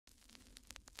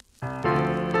You're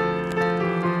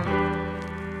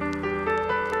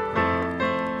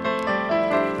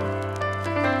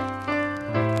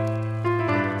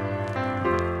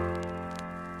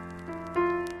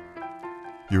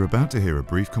about to hear a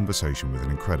brief conversation with an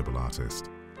incredible artist.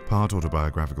 Part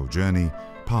autobiographical journey,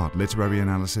 part literary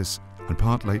analysis, and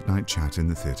part late-night chat in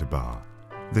the theatre bar.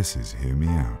 This is Hear Me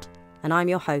Out. And I'm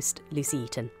your host, Lucy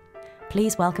Eaton.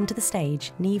 Please welcome to the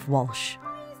stage, Niamh Walsh.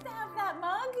 I used to have that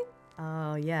mug.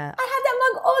 Oh, yeah. I had that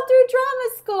mug all through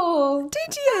drama school.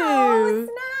 Did you? Oh,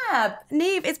 snap.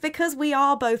 Niamh, it's because we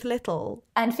are both little.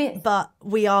 And fierce. But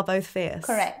we are both fierce.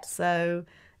 Correct. So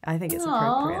I think it's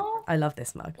appropriate. I love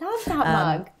this mug. Love that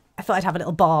mug. I thought I'd have a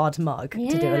little bard mug to do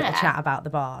a little Yeah. chat about the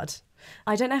bard.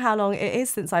 I don't know how long it is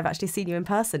since I've actually seen you in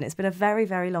person. It's been a very,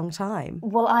 very long time.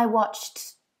 Well, I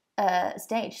watched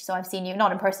stage, so I've seen you,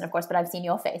 not in person, of course, but I've seen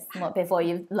your face before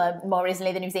you, more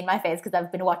recently than you've seen my face, because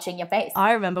I've been watching your face.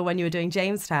 I remember when you were doing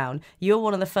Jamestown, you were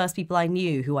one of the first people I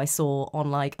knew who I saw on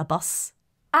like a bus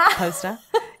poster.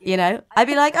 You know, I'd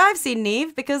be like, I've seen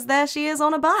Niamh because there she is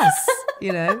on a bus,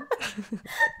 you know.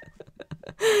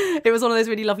 It was one of those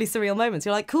really lovely surreal moments.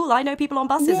 You're like, cool, I know people on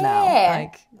buses now.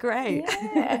 Like, great.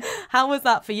 Yeah. How was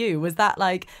that for you? Was that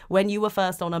like when you were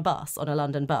first on a bus, on a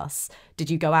London bus,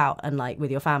 did you go out and like with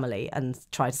your family and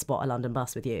try to spot a London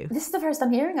bus with you? This is the first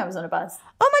time hearing I was on a bus.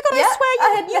 Oh my God, I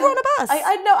swear you were on a bus.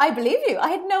 I believe you. I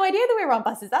had no idea that we were on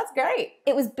buses. That's great.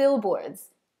 It was billboards.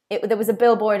 There was a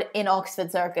billboard in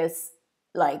Oxford Circus,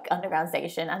 like underground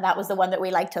station, and that was the one that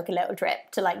we like took a little trip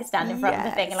to like stand in front of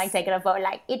the thing and like take a photo,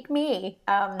 like it's me.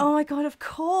 Oh my God, of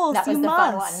course. That was you the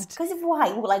must. fun one. Because of why?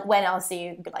 Like when else are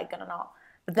you like gonna know?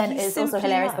 But then You it's also simply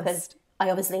hilarious must. because I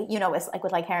obviously, you know, it's like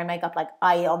with like hair and makeup, like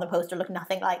I on the poster look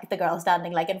nothing like the girl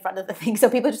standing like in front of the thing. So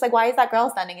people are just like, why is that girl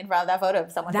standing in front of that photo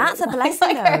of someone? That's a who looks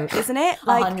blessing like her? though, isn't it?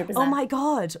 Like, 100%. oh my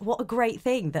God, what a great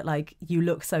thing that like you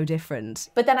look so different.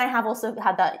 But then I have also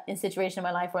had that situation in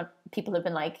my life where people have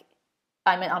been like,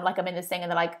 I'm in this thing,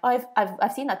 and they're like, oh,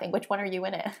 I've seen that thing. Which one are you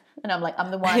in it? And I'm like, I'm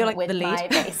the one You're like with the lead. my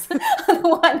face, I'm the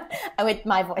one with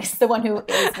my voice, the one who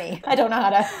is me. I don't know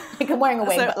how to. Like, I'm wearing a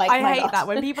wig, So but like, I my hate gosh. that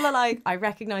when people are like, I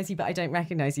recognise you, but I don't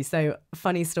recognise you. So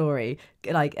funny story,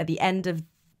 like at the end of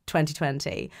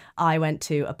 2020, I went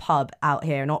to a pub out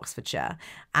here in Oxfordshire,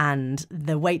 and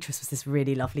the waitress was this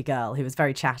really lovely girl who was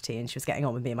very chatty, and she was getting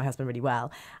on with me and my husband really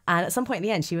well. And at some point in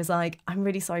the end, she was like, I'm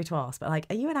really sorry to ask, but like,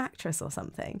 are you an actress or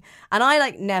something? And I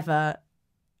like never...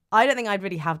 I don't think I'd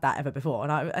really had that ever before.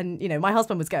 And you know, my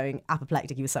husband was going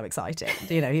apoplectic. He was so excited.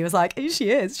 You know, he was like, she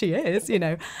is, you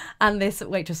know. And this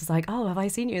waitress was like, oh, have I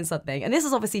seen you in something? And this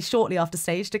was obviously shortly after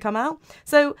Stage to come out.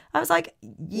 So I was like,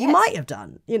 you might have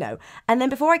done, you know. And then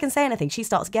before I can say anything, she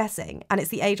starts guessing. And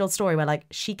it's the age-old story where like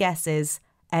she guesses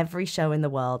every show in the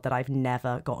world that I've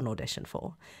never got an audition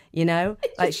for. You know?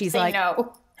 Like she's like,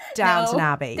 no. Downton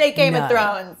Abbey. Take Game no. of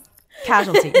Thrones.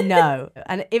 Casualty, no.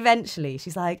 And eventually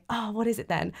she's like, oh, what is it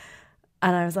then?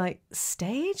 And I was like,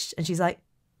 Staged? And she's like,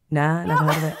 nah, never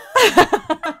heard of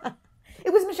it.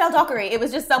 It was Michelle Dockery. It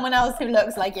was just someone else who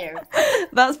looks like you.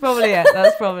 That's probably it.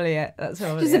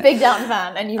 Just a big Downton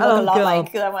fan, and you look a lot God.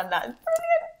 like the one that.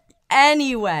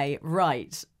 Anyway,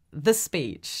 right. The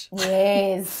speech.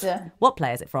 Yes. What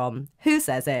play is it from? Who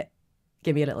says it?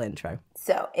 Give me a little intro.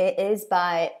 So it is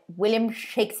by William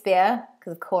Shakespeare,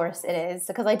 because of course it is.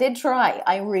 Because I did try.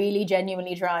 I really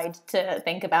genuinely tried to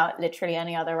think about literally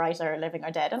any other writer, living or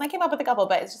dead, and I came up with a couple.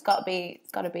 But it's just got to be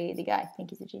the guy. I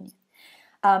think he's a genius.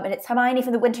 And it's Hermione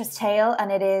from The Winter's Tale,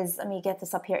 and it is. Let me get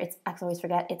this up here. I always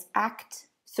forget. It's Act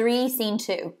 3, Scene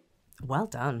 2. Well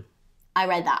done. I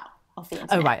read that off the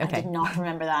internet. Oh, right, okay. I did not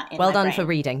remember that. Well my done brain. for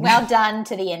reading. Well done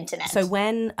to the internet. So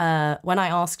when I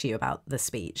asked you about the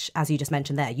speech, as you just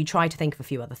mentioned there, you tried to think of a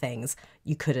few other things.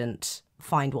 You couldn't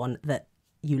find one that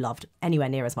you loved anywhere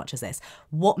near as much as this.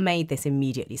 What made this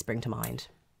immediately spring to mind?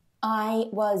 I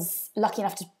was lucky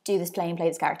enough to do this play and play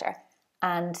this character,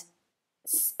 and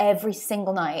every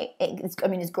single night, it's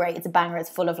great. It's a banger. It's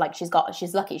full of like, she's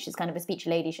lucky. She's kind of a speech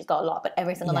lady. She's got a lot. But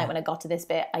every single night when I got to this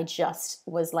bit, I just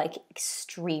was like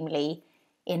extremely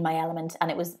in my element,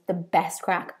 and it was the best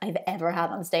crack I've ever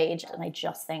had on stage. And I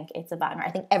just think it's a banger.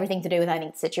 I think everything to do with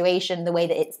the situation, the way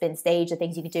that it's been staged, the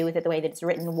things you can do with it, the way that it's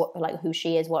written, like who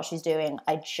she is, what she's doing.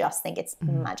 I just think it's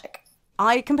magic.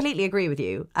 I completely agree with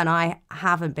you, and I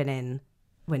haven't been in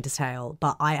Winter's Tale,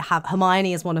 but I have.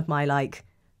 Hermione is one of my like.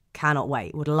 Cannot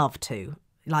wait, would love to.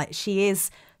 Like, she is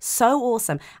so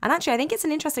awesome. And actually, I think it's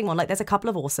an interesting one. Like, there's a couple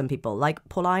of awesome people. Like,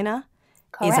 Paulina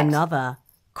is another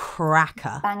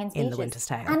cracker banging in speeches. The Winter's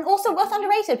Tale. And also, what's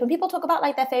underrated, when people talk about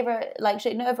like their favourite, like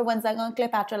shit, everyone's like, oh,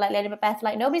 Cleopatra, like Lady Macbeth,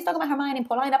 like nobody's talking about Hermione and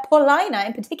Paulina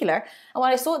in particular. And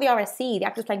when I saw at the RSC, the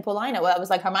actress playing Paulina, well, I was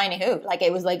like, Hermione who? Like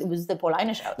it was the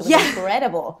Paulina show. It was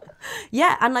incredible.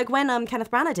 Yeah, and like when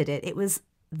Kenneth Branagh did it was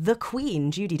the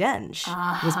Queen, Judi Dench,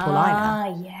 was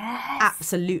Paulina. Yes.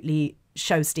 Absolutely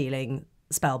show-stealing,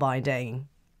 spellbinding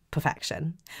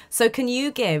perfection. So can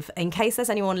you give, in case there's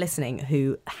anyone listening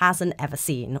who hasn't ever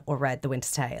seen or read The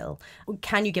Winter's Tale,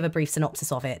 can you give a brief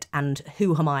synopsis of it and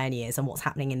who Hermione is and what's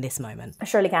happening in this moment? I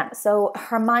surely can. So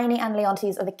Hermione and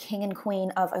Leontes are the king and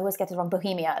queen of, I always get it wrong,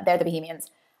 Bohemia. They're the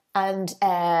Bohemians. And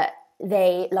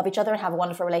they love each other and have a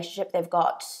wonderful relationship. They've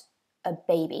got a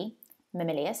baby,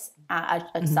 Mamilius,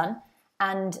 a son.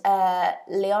 And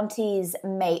Leontes'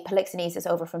 mate, Polixenes, is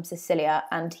over from Sicilia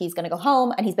and he's going to go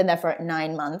home and he's been there for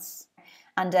 9 months.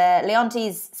 And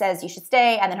Leontes says, you should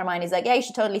stay. And then Hermione's like, yeah, you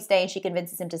should totally stay. And she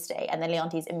convinces him to stay. And then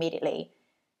Leontes immediately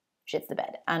shits the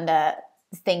bed and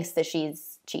thinks that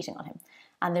she's cheating on him.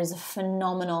 And there's a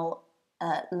phenomenal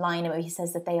line where he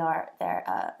says that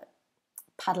they're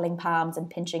paddling palms and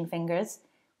pinching fingers.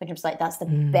 Which is like, that's the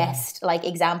best like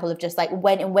example of just like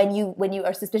when you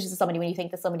are suspicious of somebody, when you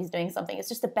think that somebody's doing something, it's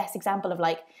just the best example of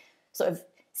like sort of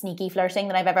sneaky flirting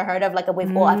that I've ever heard of. Like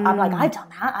I'm like, I've done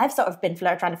that. I've sort of been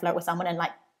trying to flirt with someone and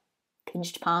like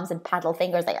pinched palms and paddle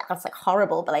fingers. Like that's like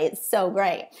horrible, but like, it's so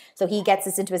great. So he gets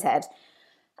this into his head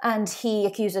and he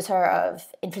accuses her of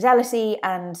infidelity,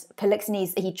 and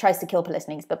Polixenes, he tries to kill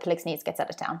Polixenes, but Polixenes gets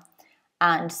out of town.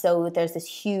 And so there's this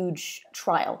huge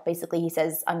trial. Basically, he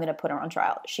says, I'm going to put her on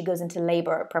trial. She goes into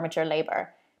labor, premature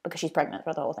labor, because she's pregnant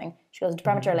for the whole thing. She goes into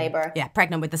premature labor. Yeah,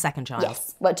 pregnant with the second child.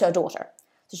 Yes, but to a daughter.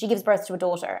 So she gives birth to a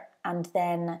daughter and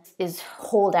then is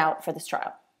hauled out for this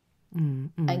trial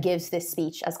and gives this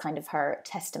speech as kind of her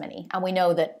testimony. And we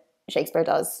know that Shakespeare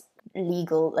does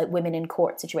legal, like women in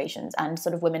court situations and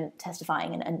sort of women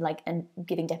testifying and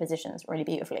giving depositions really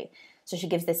beautifully. So she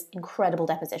gives this incredible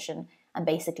deposition and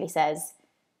basically says,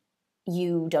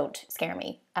 you don't scare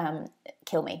me,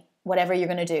 kill me, whatever you're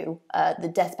going to do, the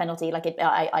death penalty, like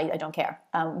I don't care.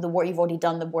 You've already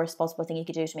done the worst possible thing you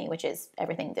could do to me, which is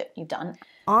everything that you've done.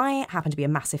 I happen to be a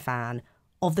massive fan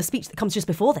of the speech that comes just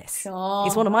before this. Sure.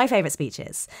 It's one of my favourite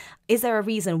speeches. Is there a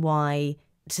reason why,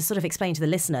 to sort of explain to the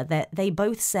listener, that they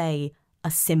both say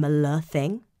a similar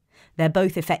thing? They're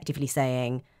both effectively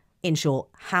saying, in short,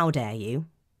 how dare you?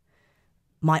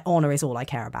 My honour is all I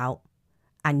care about.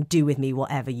 And do with me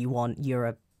whatever you want. You're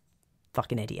a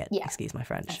fucking idiot. Yeah. Excuse my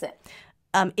French. That's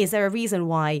it. Is there a reason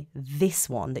why this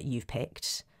one that you've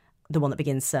picked, the one that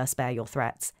begins, Sir, spare your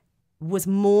threats, was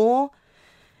more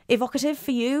evocative for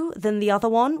you than the other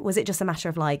one? Was it just a matter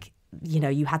of like, you know,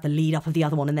 you had the lead up of the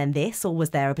other one and then this, or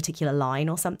was there a particular line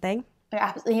or something? You're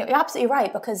absolutely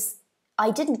right, because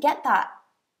I didn't get that.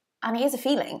 And it is a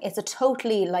feeling. It's a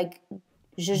totally like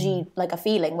zhuzhy, like a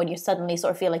feeling when you suddenly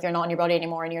sort of feel like you're not in your body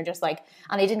anymore and you're just like,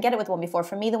 and I didn't get it with the one before.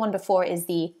 For me, the one before is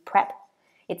the prep.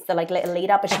 It's the like little lead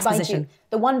up. But she finds you.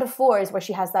 The one before is where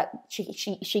she has that,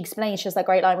 she explains, she has that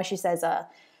great line where she says,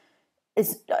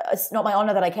 it's not my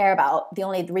honour that I care about. The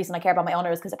only reason I care about my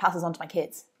honour is because it passes on to my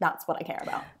kids. That's what I care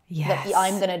about. Yes. That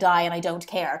I'm going to die and I don't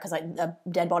care because a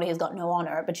dead body has got no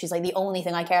honour. But she's like, the only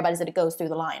thing I care about is that it goes through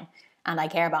the line. And I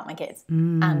care about my kids.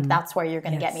 And that's where you're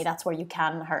going to get me. That's where you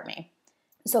can hurt me.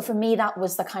 So for me, that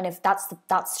was the kind of,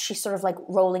 that's she's sort of like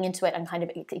rolling into it and kind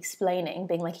of explaining,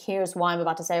 being like, here's why I'm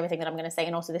about to say everything that I'm going to say.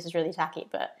 And also this is really tacky.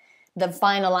 But the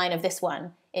final line of this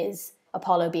one is,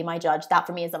 Apollo be my judge. That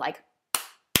for me is the like,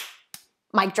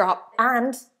 mic drop.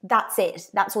 And that's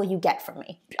it. That's all you get from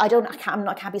me. I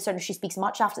can't be certain if she speaks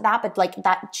much after that, but like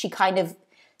that, she kind of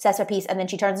says her piece and then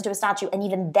she turns into a statue. And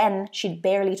even then she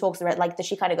barely talks about it. Like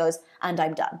she kind of goes, and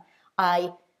I'm done.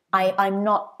 I'm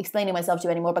not explaining myself to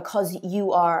you anymore because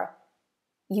you are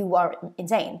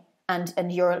insane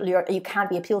and you can't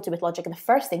be appealed to with logic. And the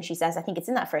first thing she says, I think it's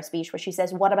in that first speech, where she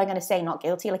says, what am I going to say? Not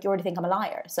guilty? Like, you already think I'm a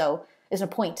liar. So there's no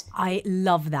point. I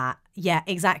love that. Yeah,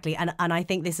 exactly. And I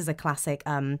think this is a classic.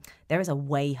 There is a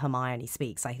way Hermione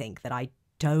speaks, I think, that I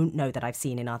don't know that I've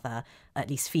seen in other, at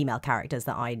least female characters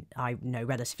that I know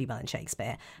relatively well in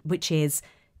Shakespeare, which is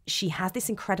she has this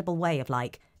incredible way of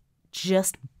like,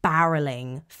 just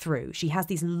barreling through. She has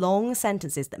these long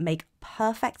sentences that make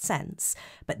perfect sense,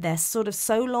 but they're sort of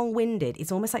so long-winded. It's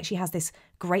almost like she has this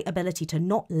great ability to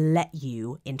not let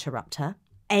you interrupt her.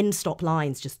 End stop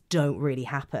lines just don't really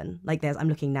happen. Like I'm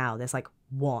looking now, there's like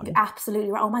one. You're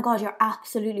absolutely right. Oh my God, you're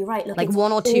absolutely right. Look, like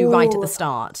one or two right at the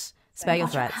start. Spare your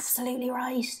threats. You're absolutely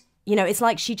right. You know, it's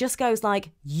like she just goes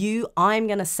like, I'm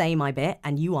going to say my bit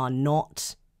and you are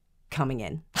not coming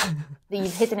in.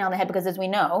 You've hit the nail on the head because, as we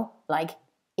know, like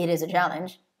it is a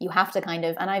challenge. You have to kind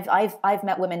of, and I've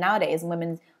met women nowadays and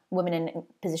women in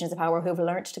positions of power who've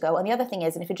learned to go. And the other thing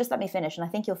is, and if you just let me finish, and I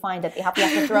think you'll find that you have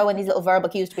to throw in these little verbal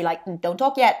cues to be like, don't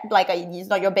talk yet, like it's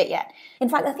not your bit yet. In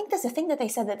fact, I think there's a thing that they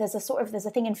said that there's a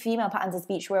thing in female patterns of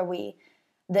speech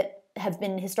that have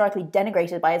been historically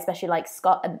denigrated by especially like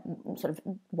sort of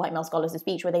white male scholars of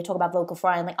speech, where they talk about vocal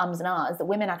fry and like ums and ahs, that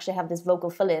women actually have this vocal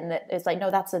fill-in that it's like,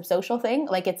 no, that's a social thing.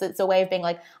 Like it's a way of being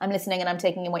like, I'm listening and I'm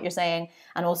taking in what you're saying,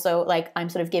 and also like I'm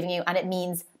sort of giving you, and it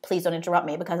means please don't interrupt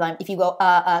me, because if you go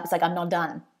it's like I'm not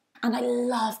done. And I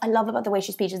love about the way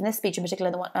she speeches in this speech in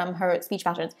particular, the one, her speech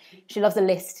patterns. She loves a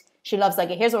list. She loves like,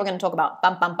 here's what we're going to talk about.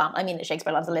 Bam, bam, bam. I mean,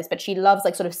 Shakespeare loves a list, but she loves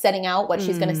like sort of setting out what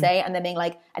she's going to say and then being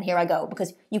like, and here I go,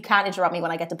 because you can't interrupt me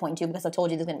when I get to point 2 because I told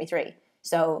you there's going to be 3.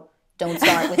 So don't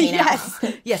start with me now.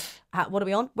 Yes. What are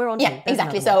we on? We're on. Yeah,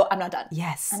 exactly. So I'm not done.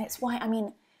 Yes. And it's why, I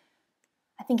mean,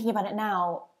 I'm thinking about it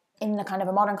now in the kind of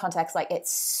a modern context, like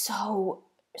it's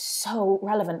so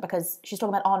relevant, because she's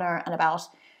talking about honor and about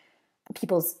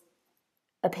people's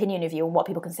opinion of you and what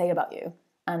people can say about you.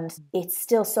 And it's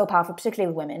still so powerful,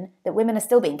 particularly with women, that women are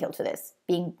still being killed for this,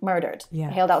 being murdered,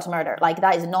 hailed out to murder. Like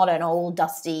that is not an old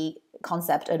dusty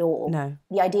concept at all. No.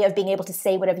 The idea of being able to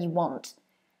say whatever you want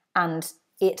and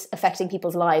it affecting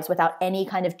people's lives without any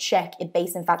kind of check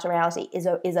based in fact or reality is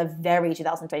a very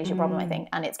 2022 problem, I think,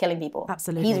 and it's killing people.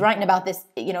 Absolutely. He's writing about this,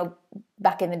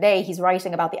 back in the day, he's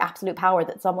writing about the absolute power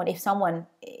that if someone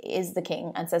is the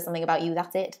king and says something about you,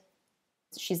 that's it.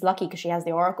 She's lucky because she has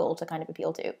the oracle to kind of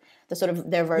appeal to, the sort of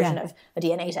their version of a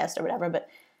DNA test or whatever, but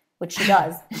which she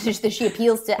does. she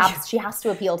appeals to, she has to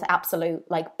appeal to absolute,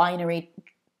 like binary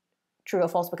true or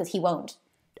false, because he won't.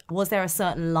 Was there a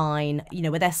certain line,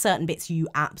 were there certain bits you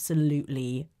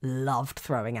absolutely loved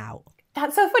throwing out?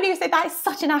 That's so funny you say that. Is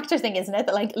such an actor thing, isn't it?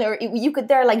 That like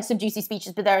there are like some juicy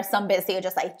speeches, but there are some bits that you're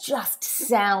just like, just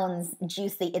sounds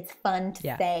juicy. It's fun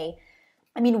to say.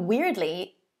 I mean,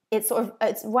 weirdly, it's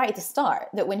right at the start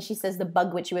that when she says the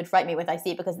bug which you would frighten me with, I see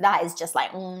it, because that is just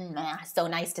like, so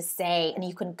nice to say. And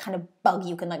you can kind of bug,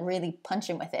 you can like really punch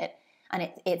him with it. And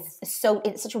it's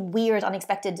such a weird,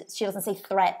 unexpected, she doesn't say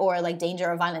threat or like danger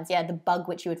or violence. Yeah, the bug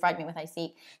which you would frighten me with, I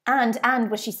see. And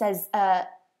when she says, now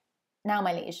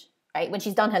my liege, right? When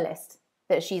she's done her list,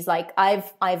 that she's like,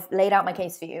 I've laid out my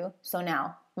case for you, so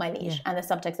now my liege. And the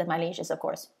subtext of my liege is, of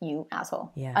course, you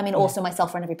asshole. Yeah. I mean, also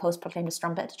myself on every post proclaimed a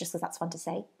strumpet, just because that's fun to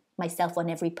say. Myself on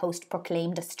every post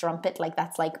proclaimed a strumpet, like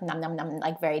that's like nom nom nom,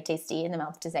 like very tasty in the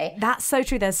mouth to say. That's so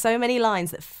true. There's so many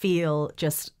lines that feel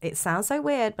just, it sounds so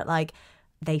weird, but like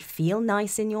they feel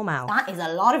nice in your mouth. That is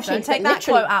a lot of shit. Don't take that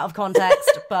quote out of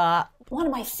context, but one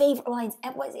of my favourite lines,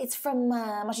 it's from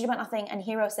Much Ado About Nothing, and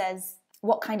Hero says,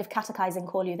 what kind of catechizing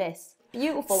call you this?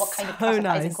 Beautiful. What kind of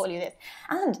catechizing call you this?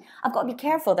 And I've got to be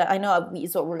careful that I know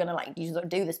we're going to like, you sort of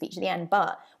do the speech at the end,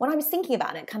 but when I was thinking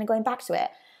about it, kind of going back to it,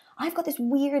 I've got this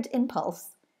weird impulse,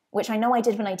 which I know I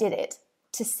did when I did it,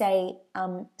 to say,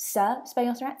 sir, spare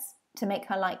your threats, to make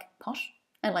her like posh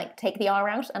and like take the R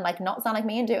out and like not sound like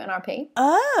me and do it in RP.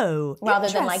 Oh, rather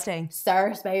than like,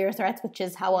 sir, spare your threats, which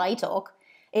is how I talk.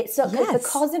 It's so,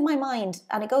 because in my mind,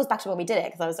 and it goes back to when we did it,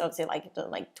 because I was obviously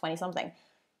like 20 something.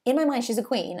 In my mind, she's a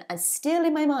queen, and still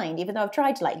in my mind, even though I've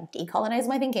tried to like decolonize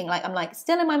my thinking, like I'm like,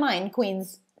 still in my mind,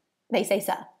 queens, they say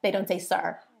sir, they don't say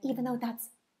sir, even though that's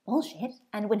bullshit.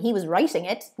 And when he was writing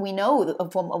it, we know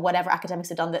from whatever academics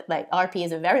have done that like RP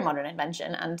is a very modern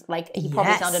invention, and like he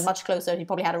probably sounded much closer. He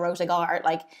probably had a rotagar,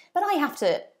 like. But I had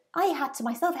to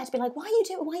be like, why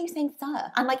are you saying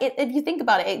sir? And like if you think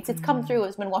about it, it's come through.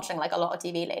 I've been watching like a lot of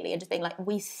TV lately and just being like,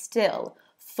 we still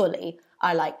fully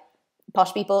are like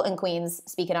posh people and queens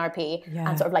speak in RP,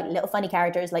 and sort of like little funny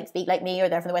characters like speak like me, or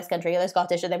they're from the West Country, or they're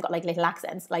Scottish, or they've got like little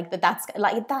accents. Like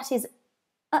that is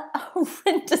a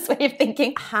horrendous way of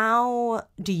thinking. How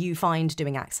do you find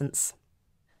doing accents?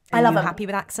 I love them. Happy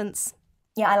with accents?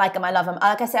 Yeah, I like them. I love them.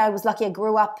 Like I say, I was lucky. I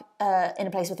grew up in a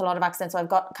place with a lot of accents, so I've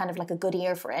got kind of like a good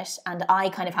ear for it. And I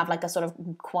kind of have like a sort of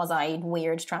quasi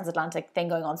weird transatlantic thing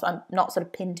going on, so I'm not sort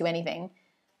of pinned to anything.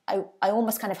 I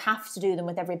almost kind of have to do them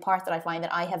with every part that I find,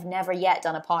 that I have never yet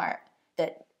done a part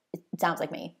that it sounds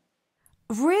like me.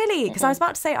 Really? Because I was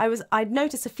about to say, I'd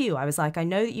noticed a few. I was like, I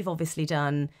know that you've obviously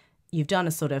done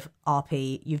a sort of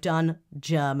RP, you've done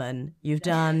German, you've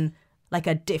done like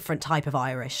a different type of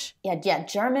Irish. Yeah,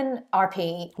 German,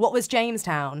 RP. What was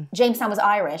Jamestown? Jamestown was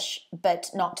Irish, but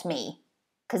not me,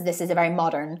 because this is a very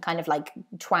modern kind of like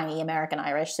twangy American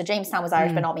Irish. So Jamestown was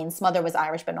Irish, but not me, and Smother was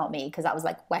Irish, but not me, because that was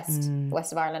like west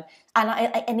of Ireland.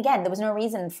 And again, there was no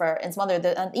reason in Smother,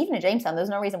 and even in Jamestown, there was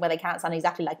no reason why they can't sound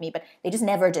exactly like me, but they just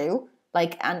never do.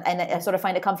 Like, and I sort of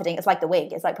find it comforting. It's like the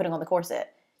wig. It's like putting on the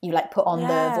corset. You like put on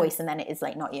Yeah. the voice and then it is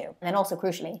like not you. And then also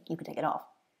crucially, you can take it off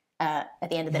at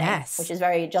the end of the Yes. day, which is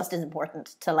very just as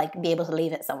important to like be able to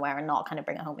leave it somewhere and not kind of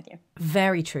bring it home with you.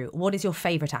 Very true. What is your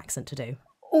favourite accent to do?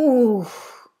 Ooh.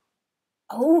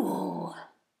 Oh.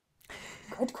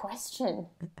 Good question.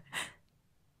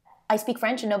 I speak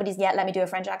French and nobody's yet let me do a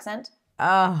French accent.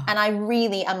 Oh, And I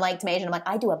really am like to Asian. I'm like,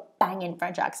 I do a banging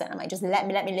French accent. I'm like, just let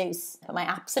me loose. But my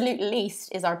absolute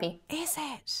least is RP. is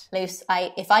it? Loose.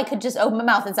 If I could just open my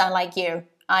mouth and sound like you,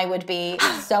 I would be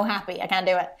so happy. I can't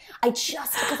do it.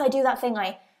 Because I do that thing,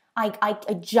 I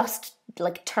just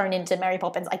like turn into Mary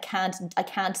Poppins. I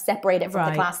can't separate it from the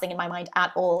Right. class thing in my mind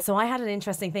at all. So I had an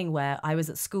interesting thing where I was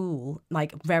at school,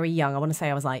 like very young. I want to say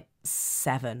I was like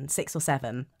 6 or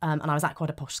 7. And I was at quite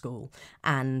a posh school.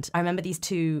 And I remember these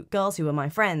 2 girls who were my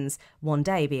friends one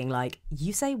day being like,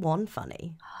 you say one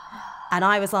funny. And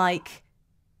I was like,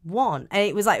 one. And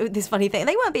it was like this funny thing.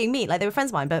 They weren't being mean, like they were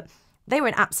friends of mine, but they were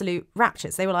in absolute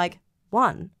raptures. They were like,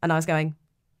 one. And I was going,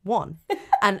 one.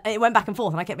 And it went back and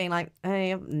forth. And I kept being like,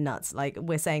 hey, I'm nuts. Like,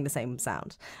 we're saying the same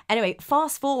sound. Anyway,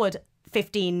 fast forward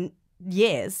 15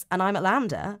 years and I'm at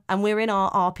LAMDA and we're in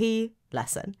our RP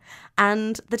lesson.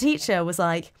 And the teacher was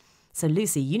like, so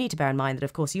Lucy, you need to bear in mind that,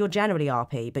 of course, you're generally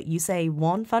RP, but you say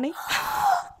one funny.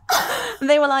 And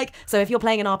they were like, so if you're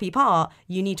playing an RP part,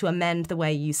 you need to amend the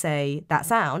way you say that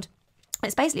sound.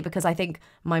 It's basically because I think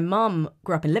my mum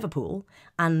grew up in Liverpool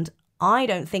and I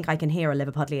don't think I can hear a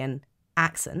Liverpudlian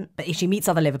accent, but if she meets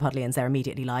other Liverpudlians, they're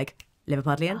immediately like,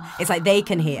 Liverpudlian. It's like they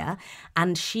can hear.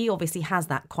 And she obviously has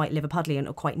that quite Liverpudlian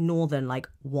or quite northern, like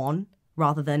one,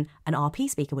 rather than an RP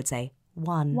speaker would say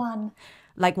one. One.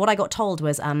 Like what I got told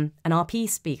was an RP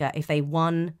speaker, if they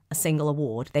won a single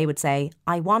award, they would say,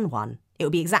 I won one. It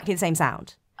would be exactly the same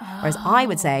sound. Whereas I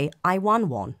would say, I won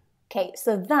one. Okay,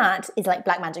 so that is like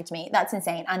black magic to me. That's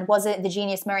insane. And was it the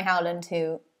genius Mary Howland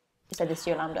who said this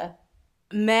to your LAMDA?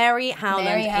 Mary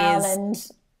Howland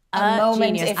is a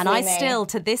moment, genius. if And we I may. still,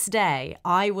 to this day,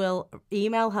 I will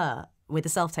email her with the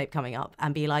self-tape coming up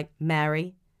and be like,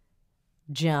 Mary,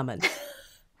 German,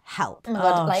 help. Oh my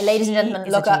God, like, ladies and she gentlemen,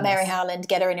 is a look up genius. Mary Howland,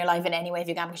 get her in your life in any way if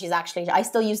you can, because she's actually, I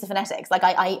still use the phonetics. Like,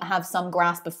 I have some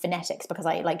grasp of phonetics because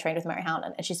I, like, trained with Mary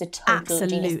Howland, and she's a total genius.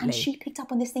 Absolutely. And she picked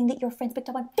up on this thing that your friends picked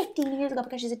up on 15 years ago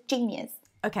because she's a genius.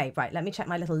 Okay, right, let me check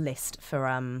my little list for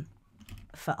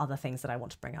other things that I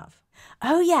want to bring up.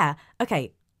 Oh, yeah.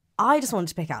 Okay, I just wanted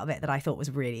to pick out a bit that I thought was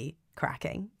really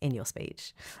cracking in your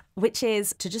speech, which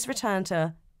is to just return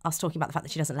to us talking about the fact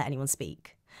that she doesn't let anyone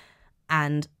speak.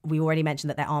 And we already mentioned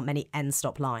that there aren't many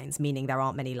end-stop lines, meaning there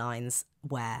aren't many lines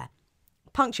where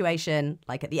punctuation,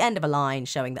 like at the end of a line,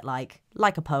 showing that like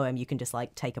a poem, you can just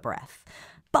like take a breath.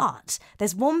 But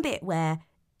there's one bit where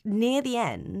near the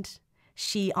end,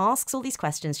 she asks all these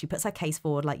questions, she puts her case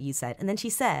forward, like you said, and then she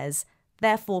says,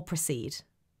 therefore proceed.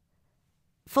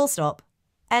 Full stop,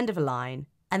 end of a line.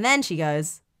 And then she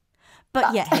goes,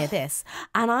 but yet hear this.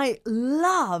 And I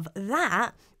love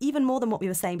that even more than what we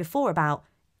were saying before about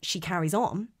she carries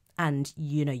on and,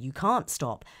 you know, you can't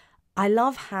stop. I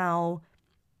love how,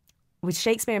 with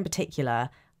Shakespeare in particular,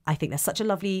 I think there's such a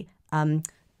lovely, in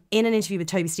an interview with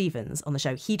Toby Stevens on the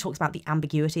show, he talks about the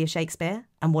ambiguity of Shakespeare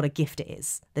and what a gift it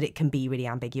is, that it can be really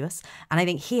ambiguous. And I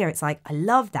think here it's like, I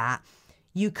love that.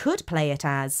 You could play it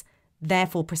as,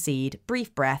 therefore proceed,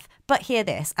 brief breath, but hear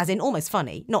this, as in almost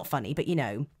funny, not funny, but you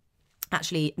know,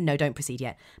 actually, no, don't proceed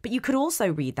yet. But you could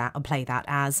also read that and play that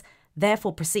as,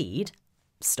 therefore proceed,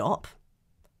 stop,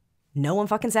 no one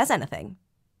fucking says anything.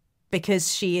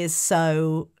 Because she has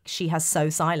so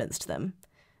silenced them.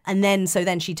 And then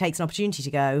she takes an opportunity to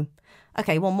go,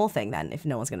 okay, one more thing then, if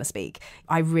no one's going to speak.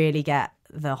 I really get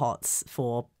the hots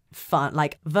for fun,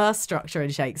 like verse structure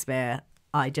in Shakespeare.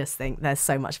 I just think there's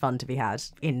so much fun to be had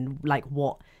in like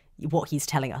what he's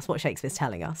telling us, what Shakespeare's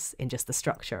telling us in just the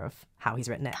structure of how he's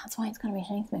written it. That's why it's going to be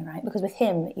Shakespeare, right? Because with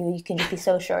him, you can just be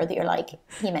so sure that you're like,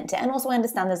 he meant it. And also I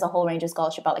understand there's a whole range of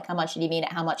scholarship about like how much did he mean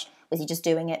it, how much was he just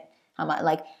doing it, how much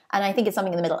like, and I think it's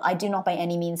something in the middle. I do not by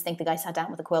any means think the guy sat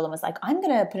down with a quill and was like, I'm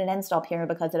going to put an end stop here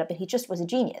because of it, but he just was a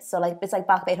genius. So like, it's like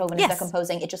Bach, Beethoven, Yes. if they're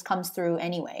composing, it just comes through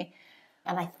anyway.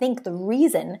 And I think the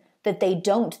reason that they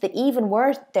don't, that even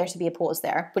were there to be a pause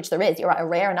there, which there is, you're right, a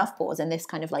rare enough pause in this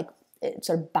kind of like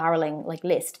sort of barreling like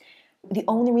list. The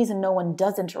only reason no one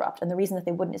does interrupt, and the reason that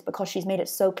they wouldn't, is because she's made it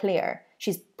so clear.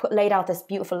 She's laid out this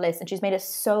beautiful list, and she's made it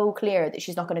so clear that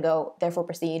she's not going to go, therefore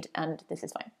proceed, and this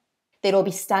is fine. They'd all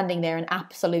be standing there in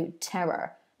absolute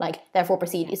terror, like, therefore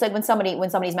proceed. It's like when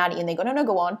somebody's mad at you and they go, no,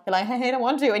 go on. You're like, hey, I don't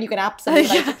want to, and you can absolutely,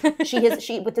 like,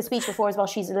 she with the speech before as well,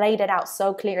 she's laid it out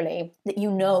so clearly that you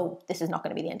know this is not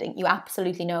going to be the ending. You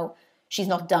absolutely know she's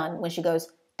not done when she goes,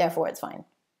 therefore it's fine.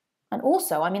 And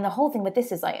also, I mean, the whole thing with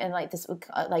this is like, and like this,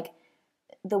 like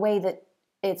the way that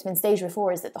it's been staged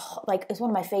before is that like it's one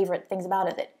of my favorite things about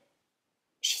it, that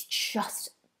she's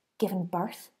just given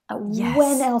birth. Yes.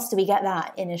 When else do we get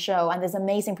that in a show? And there's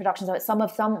amazing productions of it.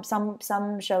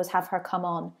 Some shows have her come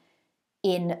on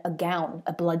in a gown,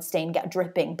 a bloodstained,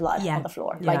 dripping blood on the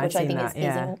floor, like, which I think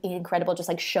is incredible. Just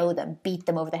like show them, beat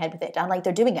them over the head with it, and like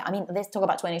they're doing it. I mean, let's talk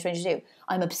about 2022.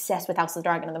 I'm obsessed with House of the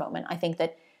Dragon at the moment. I think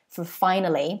that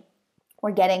finally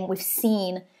we've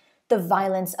seen the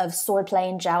violence of swordplay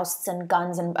and jousts and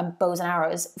guns and bows and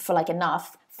arrows for like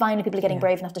enough. Finally, people are getting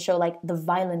brave enough to show like the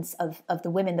violence of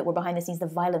the women that were behind the scenes, the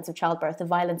violence of childbirth, the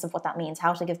violence of what that means,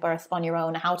 how to give birth on your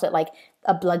own, how to like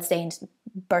a bloodstained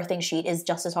birthing sheet is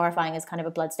just as horrifying as kind of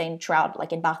a bloodstained shroud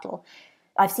like in battle.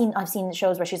 I've seen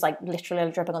shows where she's like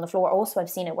literally dripping on the floor. Also, I've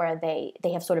seen it where they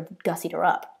have sort of gussied her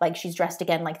up. Like she's dressed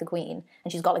again like the queen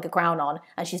and she's got like a crown on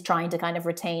and she's trying to kind of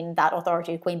retain that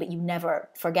authority of queen, but you never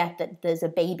forget that there's a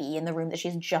baby in the room that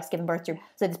she's just given birth to.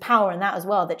 So there's power in that as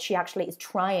well, that she actually is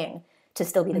trying to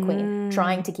still be the queen,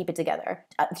 trying to keep it together.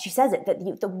 She says it,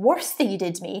 that the worst thing you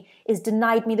did to me is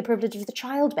denied me the privilege of the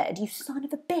childbed. You son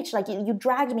of a bitch. Like, you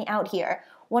dragged me out here.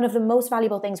 One of the most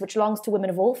valuable things which belongs to women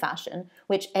of all fashion,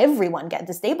 which everyone gets,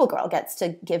 the stable girl gets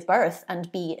to give birth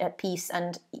and be at peace,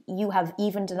 and you have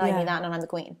even denied me that, and I'm the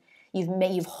queen.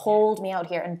 You've hauled me out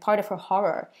here, and part of her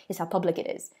horror is how public it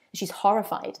is. She's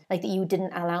horrified, like that you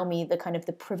didn't allow me the kind of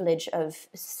the privilege of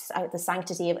the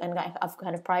sanctity of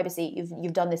kind of privacy.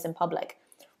 You've done this in public,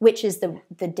 which is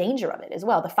the danger of it as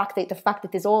well. The fact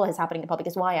that this all is happening in public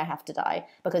is why I have to die,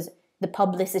 because the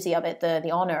publicity of it,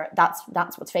 the honor, that's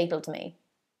what's fatal to me.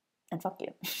 And fuck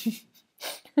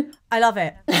you. I love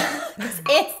it.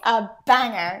 It's a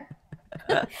banger.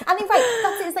 I mean, right?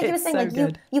 That's it. It's like you were saying, so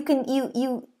like you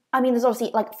can. I mean, there's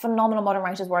obviously like phenomenal modern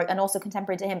writers' work and also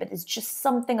contemporary to him, but there's just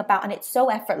something about, and it's so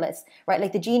effortless, right?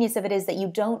 Like the genius of it is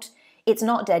that it's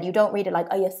not dead. You don't read it like,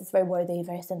 oh yes, it's very worthy,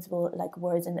 very sensible, like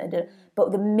words,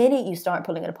 but the minute you start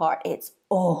pulling it apart, it's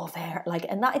all there. Like,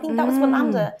 and that, I think that was what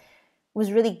LAMDA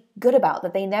was really good about,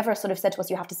 that they never sort of said to us,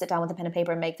 you have to sit down with a pen and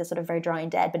paper and make this sort of very dry and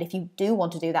dead. But if you do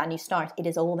want to do that and you start, it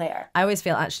is all there. I always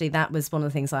feel actually that was one of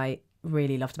the things I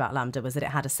really loved about LAMDA, was that it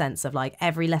had a sense of like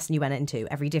every lesson you went into,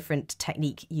 every different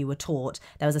technique you were taught,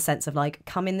 there was a sense of like,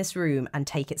 come in this room and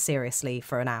take it seriously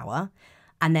for an hour.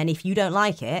 And then if you don't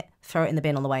like it, throw it in the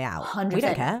bin on the way out. 100%. We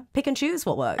don't care. Pick and choose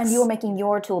what works. And you're making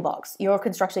your toolbox. You're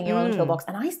constructing your own toolbox.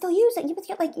 And I still use it. You would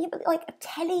get like a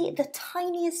telly, the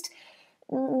tiniest,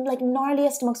 like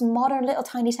gnarliest, most modern little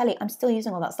tiny telly. I'm still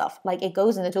using all that stuff. Like, it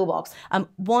goes in the toolbox.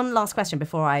 One last question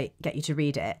before I get you to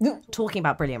read it. Talking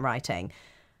about brilliant writing,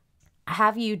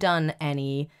 have you done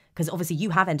any, because obviously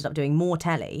you have ended up doing more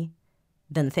telly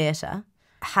than theatre.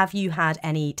 Have you had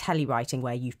any telly writing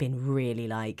where you've been really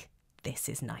like, this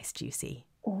is nice, juicy?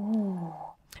 Ooh.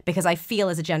 Because I feel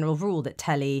as a general rule that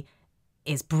telly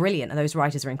is brilliant and those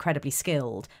writers are incredibly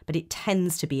skilled, but it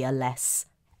tends to be a less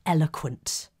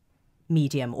eloquent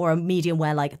medium, or a medium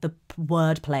where like the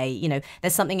wordplay, you know,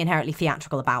 there's something inherently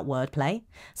theatrical about wordplay.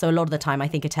 So a lot of the time I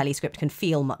think a telly script can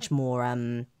feel much more,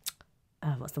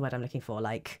 what's the word I'm looking for?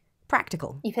 Like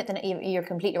practical. You're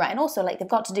completely right. And also like they've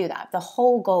got to do that. The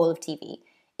whole goal of TV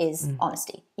is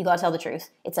honesty. You got to tell the truth.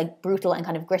 It's like brutal and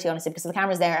kind of gritty honesty, because if the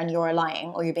camera's there and you're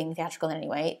lying or you're being theatrical in any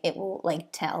way, it will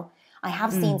like tell. I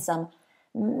have seen some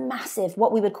massive,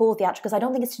 what we would call theatrical, because I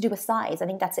don't think it's to do with size. I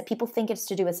think that's it. People think it's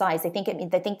to do with size. They think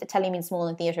that telly means small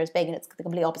and theatre is big, and it's the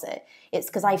complete opposite. It's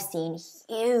because I've seen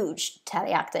huge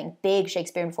telly acting, big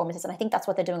Shakespeare performances, and I think that's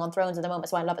what they're doing on Thrones at the moment.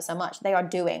 So I love it so much. They are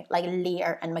doing like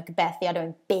Lear and Macbeth. They are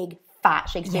doing big, fat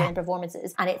Shakespearean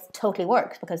performances, and it totally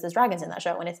works because there's dragons in that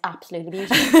show, and it's absolutely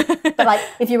beautiful. But like,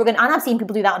 if you were going, and I've seen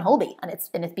people do that on Holby, and it's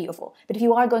beautiful. But if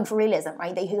you are going for realism,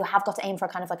 right, you have got to aim for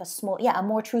kind of like a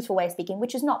more truthful way of speaking,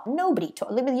 which is not nobody.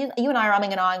 You and I are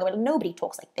umming and ahhing, going, nobody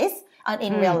talks like this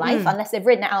in real life unless they've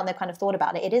written it out and they've kind of thought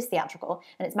about it. It is theatrical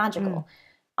and it's magical.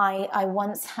 I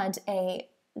once had a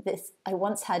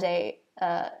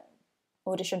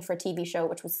audition for a TV show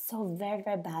which was so very,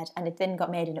 very bad, and it then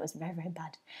got made and it was very, very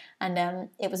bad. And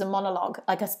it was a monologue,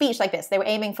 like a speech like this. They were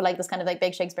aiming for like this kind of like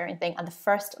big Shakespearean thing, and the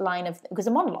first line it was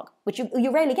a monologue, which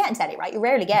you rarely get in telly, right? You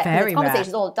rarely get, because conversation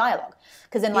is all dialogue,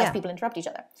 because in life people interrupt each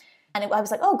other. And I was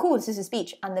like, oh cool, this is a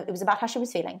speech, and it was about how she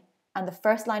was feeling, and the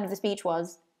first line of the speech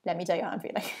was, let me tell you how I'm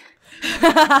feeling.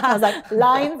 I was like,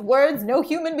 words no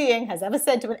human being has ever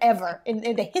said to an ever in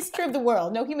the history of the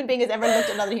world. No human being has ever looked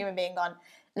at another human being and gone,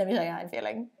 let me tell you how I'm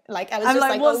feeling. Like, I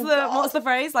was what's the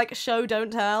phrase? Like, show,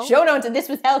 don't tell? Show, don't tell. This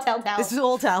was tell. This is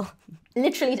all tell.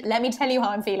 Literally, let me tell you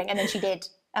how I'm feeling. And then she did.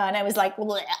 And I was like,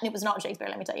 well, it was not Shakespeare,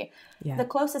 let me tell you. Yeah. The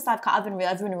closest I've been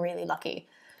really lucky.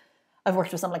 I've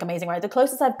worked with some like amazing writers. The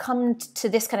closest I've come to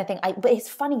this kind of thing, but it's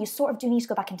funny, you sort of do need to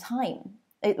go back in time.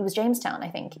 It was Jamestown, I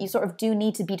think. You sort of do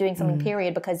need to be doing something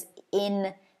period, because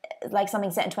in like something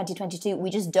set in 2022,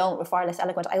 we just don't, we're far less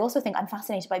eloquent. I also think I'm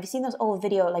fascinated by, have you seen those old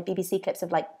video, like BBC clips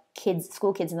of like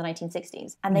school kids in the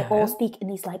 1960s? And they all speak in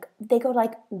these like, they go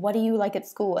like, what do you like at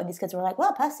school? And these kids were like,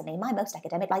 well, personally, my most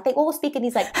academic, like they all speak in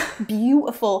these like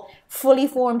beautiful, fully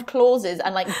formed clauses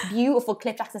and like beautiful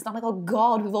clipped accents. And I'm like, oh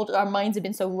God, our minds have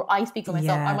been so, I speak for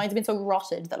myself, our minds have been so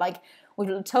rotted that like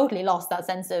we've totally lost that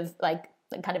sense of like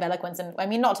kind of eloquence. And I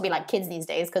mean, not to be like kids these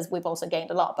days, because we've also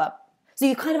gained a lot, but so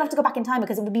you kind of have to go back in time,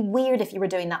 because it would be weird if you were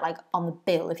doing that like on the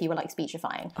bill, if you were like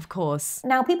speechifying. Of course.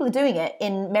 Now people are doing it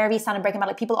in Mare of Easttown and Breaking Bad.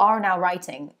 Like people are now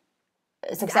writing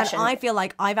Succession. And I feel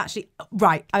like I've actually,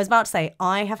 right, I was about to say,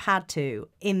 I have had to,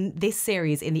 in this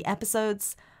series, in the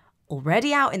episodes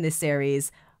already out in this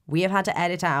series, we have had to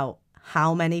edit out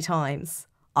how many times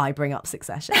I bring up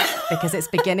Succession, because it's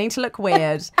beginning to look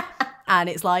weird. And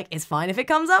it's like, it's fine if it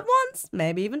comes up once,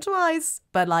 maybe even twice,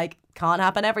 but like, can't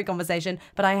happen every conversation.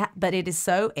 But it is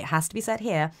so, it has to be said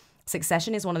here,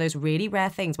 Succession is one of those really rare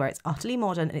things where it's utterly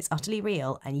modern and it's utterly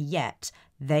real, and yet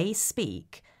they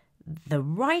speak, the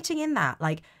writing in that,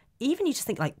 like, even you just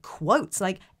think like quotes,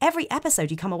 like every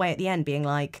episode you come away at the end being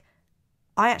like,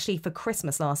 I actually, for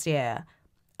Christmas last year,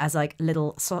 as like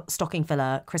little stocking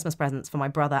filler Christmas presents for my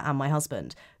brother and my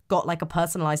husband, got like a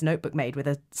personalized notebook made with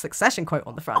a Succession quote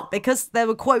on the front, because there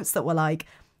were quotes that were like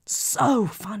so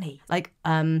funny. Like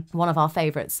one of our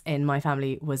favorites in my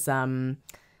family was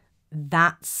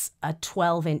that's a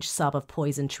 12-inch sub of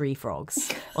poison tree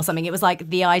frogs or something. It was like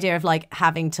the idea of like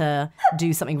having to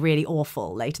do something really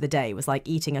awful later the day was like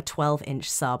eating a 12-inch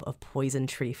sub of poison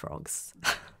tree frogs.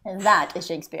 And that is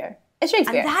Shakespeare. It's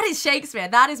Shakespeare. And that is Shakespeare.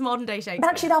 That is modern day Shakespeare.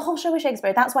 But actually, that whole show is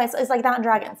Shakespeare. That's why it's like that and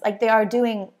Dragons. Like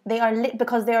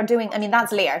because they are doing, I mean,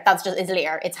 that's Lear. It's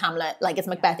Lear. It's Hamlet. Like it's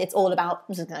Macbeth. It's all about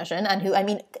Succession. And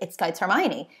it's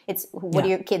Hermione. It's what do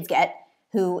your kids get?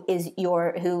 Who is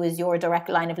your direct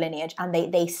line of lineage? And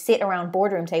they sit around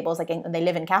boardroom tables, like, and they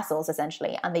live in castles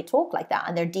essentially, and they talk like that,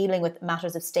 and they're dealing with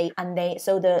matters of state, and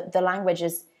the language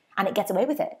is, and it gets away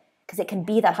with it. Because it can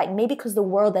be that heightened, maybe because the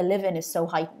world they live in is so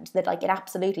heightened that like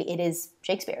it is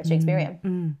Shakespeare, it's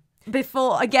Shakespearean.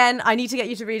 Before, again, I need to get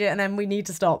you to read it and then we need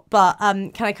to stop. But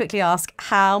can I quickly ask,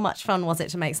 how much fun was it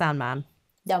to make Sandman?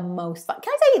 The most fun.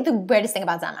 Can I tell you the weirdest thing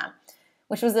about Sandman?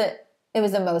 Which was it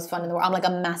was the most fun in the world. I'm like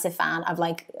a massive fan.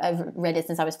 I've read it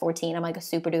since I was 14. I'm like a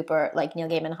super duper like Neil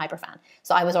Gaiman hyper fan.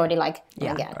 So I was already like,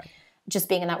 just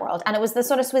being in that world. And it was the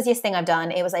sort of swizziest thing I've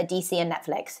done. It was like DC and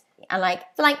Netflix. And like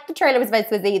the trailer was very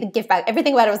swizzy, the gift bag,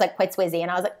 everything about it was like quite swizzy. And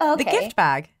I was like, oh, okay. The gift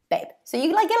bag? Babe. So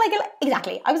you like get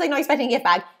exactly. I was like not expecting a gift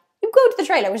bag. You go to the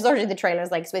trailer, which is already the trailer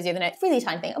is like swizzier than it. Really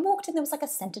tiny thing. I walked in, there was like a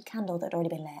scented candle that had already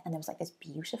been lit. And there was like this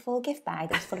beautiful gift bag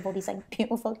that was full of all these like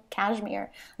beautiful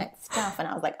cashmere like stuff. And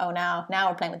I was like, oh, now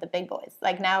we're playing with the big boys.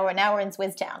 Like now we're in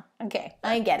Swizz Town. Okay,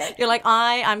 I get it. You're like,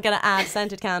 I'm going to add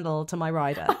scented candle to my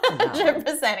rider.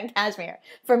 100% in cashmere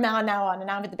from now on, and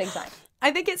now with the big time. I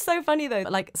think it's so funny though,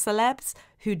 like celebs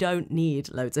who don't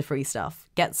need loads of free stuff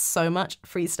get so much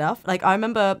free stuff. Like I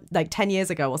remember like 10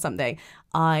 years ago or something,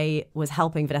 I was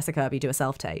helping Vanessa Kirby do a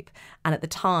self-tape. And at the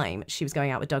time she was going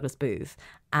out with Douglas Booth,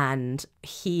 and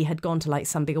he had gone to like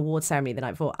some big award ceremony the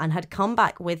night before and had come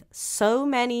back with so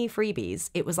many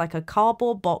freebies. It was like a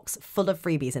cardboard box full of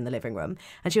freebies in the living room.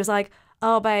 And she was like,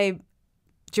 oh babe,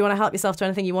 do you want to help yourself to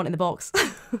anything you want in the box?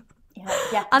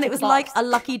 Yeah, and it was like a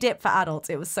lucky dip for adults.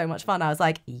 It was so much fun. I was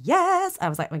like, yes. I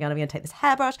was like, I'm going to take this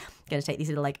hairbrush. I'm going to take these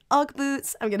little like Ugg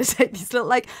boots. I'm going to take these little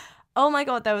like, oh my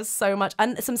God, there was so much.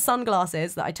 And some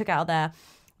sunglasses that I took out of there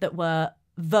that were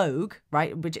Vogue,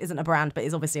 right? Which isn't a brand, but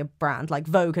is obviously a brand. Like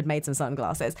Vogue had made some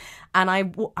sunglasses. And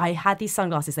I had these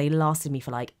sunglasses. They lasted me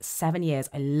for like 7 years.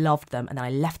 I loved them. And then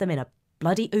I left them in a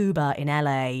bloody Uber in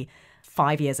LA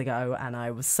 5 years ago, and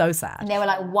I was so sad. And they were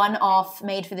like one-off,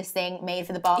 made for this thing, made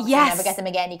for the box. Yes. You never get them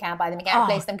again. You can't buy them. You can't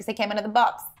replace them because they came out of the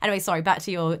box. Anyway, sorry, back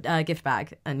to your gift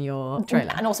bag and your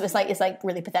trailer. And also, it's like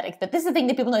really pathetic. But this is the thing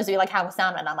that people know. So you're like, how was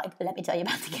Sandman? And I'm like, let me tell you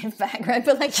about the gift bag, right?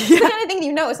 But like, the kind of thing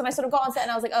you know. So I sort of got on set,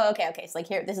 and I was like, oh, okay. So like,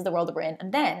 here, this is the world that we're in.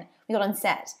 And then we got on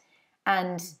set,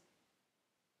 and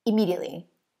immediately,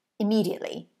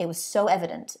 it was so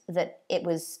evident that it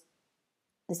was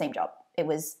the same job. It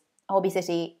was Holby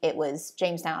City, it was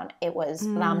Jamestown, it was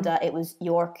LAMDA, it was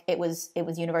York, it was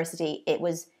university,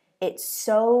 it's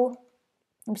so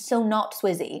not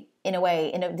Swizzy in a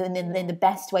way, in the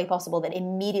best way possible, that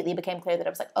immediately became clear that I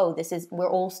was like, oh, we're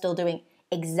all still doing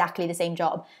exactly the same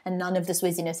job, and none of the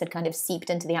Swizziness had kind of seeped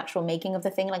into the actual making of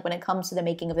the thing. Like when it comes to the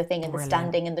making of the thing and the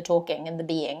standing and the talking and the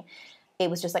being, it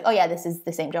was just like, oh yeah, this is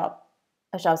the same job.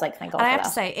 which I was like, thank God And for I have that.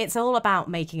 to say, it's all about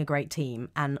making a great team.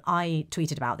 And I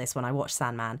tweeted about this when I watched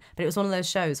Sandman, but it was one of those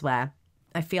shows where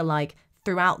I feel like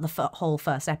throughout the whole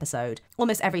first episode,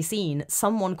 almost every scene,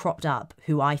 someone cropped up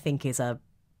who I think is a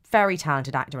very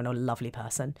talented actor and a lovely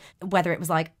person. Whether it was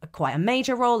like quite a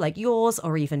major role like yours,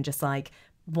 or even just like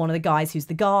one of the guys who's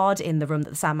the guard in the room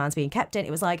that the Sandman's being kept in.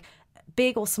 It was like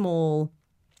big or small,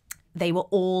 they were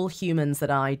all humans that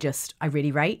I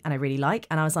really rate and I really like.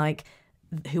 And I was like,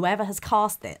 whoever has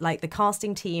cast it, like the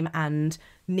casting team and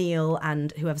Neil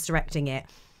and whoever's directing it,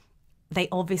 they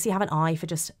obviously have an eye for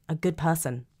just a good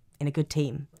person in a good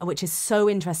team, which is so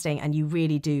interesting. And you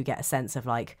really do get a sense of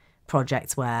like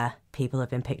projects where people have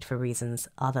been picked for reasons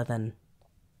other than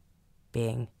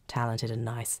being talented and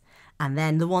nice. And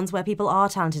then the ones where people are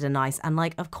talented and nice. And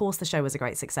like, of course the show was a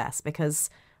great success because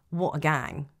what a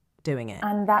gang doing it.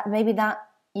 And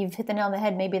you've hit the nail on the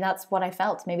head. Maybe that's what I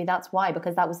felt. Maybe that's why,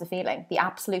 because that was the feeling. The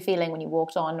absolute feeling when you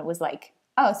walked on was like,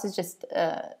 oh, this is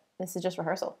just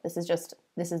rehearsal. This is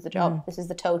the job. This is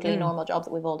the totally normal job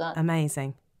that we've all done.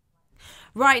 Amazing.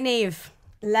 Right, Niamh,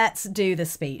 let's do the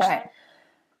speech. All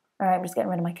right, I'm just getting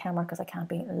rid of my camera because I can't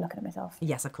be looking at myself.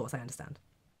 Yes, of course, I understand.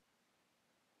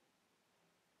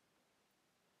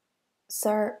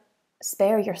 Sir,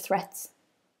 spare your threats.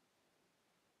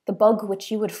 The bug which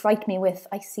you would fright me with,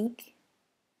 I seek.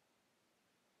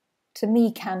 To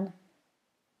me can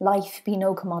life be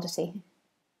no commodity.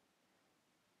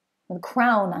 The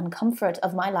crown and comfort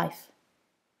of my life,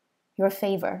 your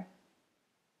favour,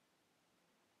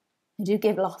 I do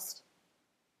give lost.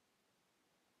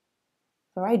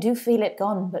 For I do feel it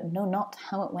gone, but know not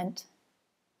how it went.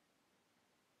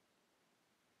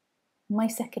 My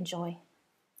second joy,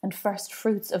 and first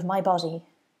fruits of my body,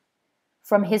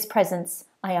 from his presence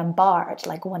I am barred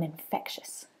like one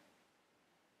infectious.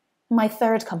 My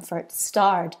third comfort,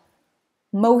 starred,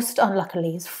 most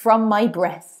unluckily, is from my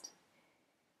breast.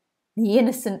 The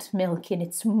innocent milk in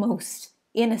its most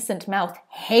innocent mouth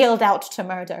haled out to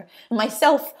murder, and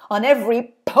myself on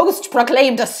every post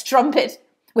proclaimed a strumpet,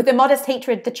 with immodest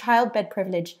hatred the childbed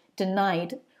privilege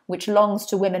denied, which longs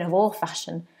to women of all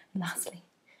fashion. And lastly,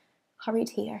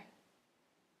 hurried here,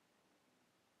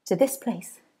 to this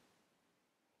place,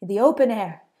 in the open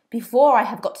air, before I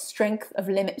have got strength of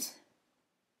limit.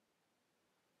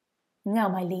 Now,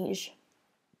 my liege,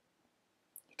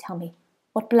 you tell me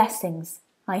what blessings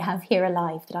I have here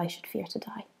alive that I should fear to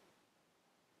die.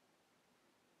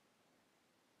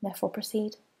 Therefore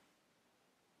proceed.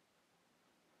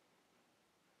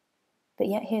 But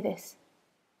yet hear this,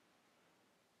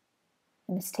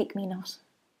 and mistake me not.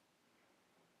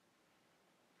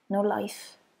 No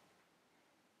life,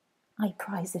 I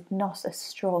prize it not a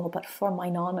straw, but for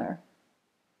mine honour,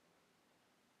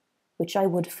 which I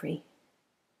would free.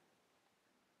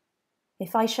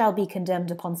 If I shall be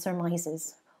condemned upon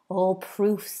surmises, all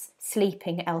proofs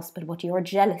sleeping else but what your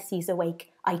jealousies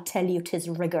awake, I tell you 'tis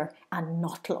rigour and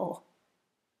not law.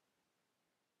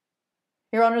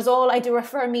 Your honours all, I do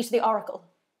refer me to the oracle.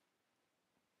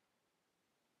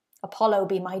 Apollo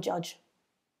be my judge.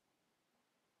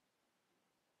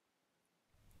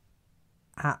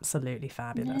 Absolutely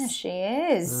fabulous. Yeah, she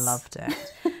is. Loved it.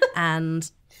 And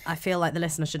I feel like the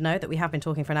listener should know that we have been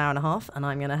talking for an hour and a half, and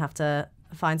I'm going to have to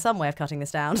find some way of cutting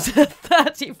this down to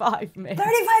 35 minutes.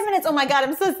 35 minutes? Oh my God,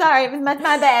 I'm so sorry. It was my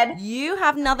bad. You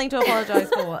have nothing to apologise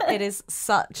for. It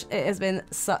has been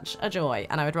such a joy,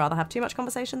 and I would rather have too much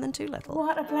conversation than too little.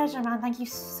 What a pleasure, man. Thank you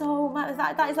so much.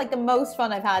 That is like the most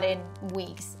fun I've had in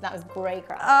weeks. That was great,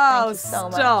 crap. Oh, Thank you so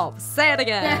much. stop. Say it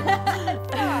again.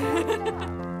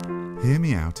 Hear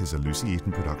Me Out is a Lucy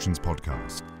Eaton Productions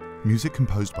podcast. Music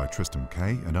composed by Tristan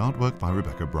Kay and artwork by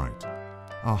Rebecca Bright.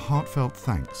 Our heartfelt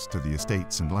thanks to the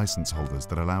estates and license holders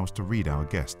that allow us to read our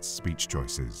guests' speech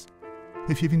choices.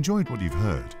 If you've enjoyed what you've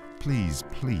heard, please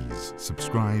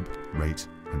subscribe, rate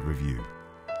and review.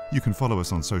 You can follow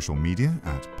us on social media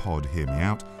at Pod Hear Me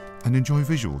Out and enjoy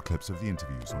visual clips of the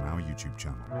interviews on our YouTube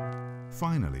channel.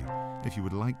 Finally, if you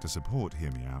would like to support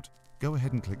Hear Me Out, go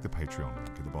ahead and click the Patreon link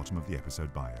at the bottom of the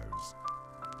episode bios.